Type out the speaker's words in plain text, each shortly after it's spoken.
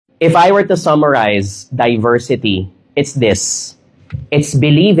If I were to summarize diversity, it's this. It's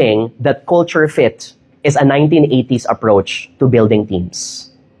believing that culture fit is a 1980s approach to building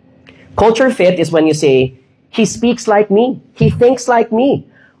teams. Culture fit is when you say, he speaks like me, he thinks like me.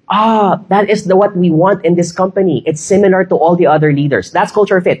 That is what we want in this company. It's similar to all the other leaders. That's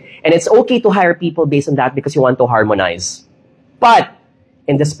culture fit. And it's okay to hire people based on that because you want to harmonize. But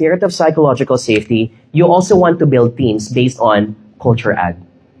in the spirit of psychological safety, you also want to build teams based on culture add.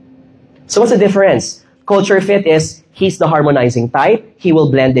 So what's the difference? Culture fit is, he's the harmonizing type, he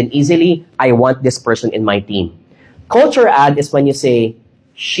will blend in easily, I want this person in my team. Culture add is when you say,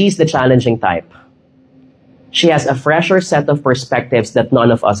 she's the challenging type. She has a fresher set of perspectives that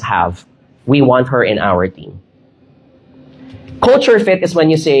none of us have. We want her in our team. Culture fit is when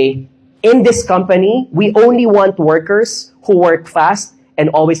you say, in this company, we only want workers who work fast and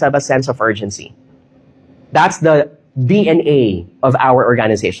always have a sense of urgency. That's the DNA of our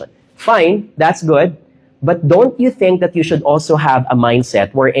organization. Fine, that's good. But don't you think that you should also have a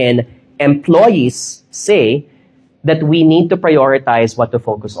mindset wherein employees say that we need to prioritize what to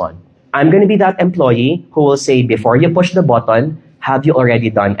focus on? I'm going to be that employee who will say, before you push the button, have you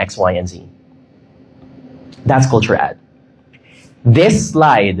already done X, Y, and Z? That's culture add. This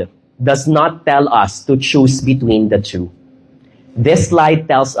slide does not tell us to choose between the two. This slide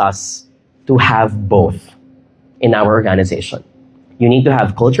tells us to have both in our organization. You need to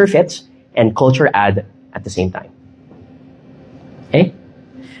have culture fit and culture add at the same time. Okay?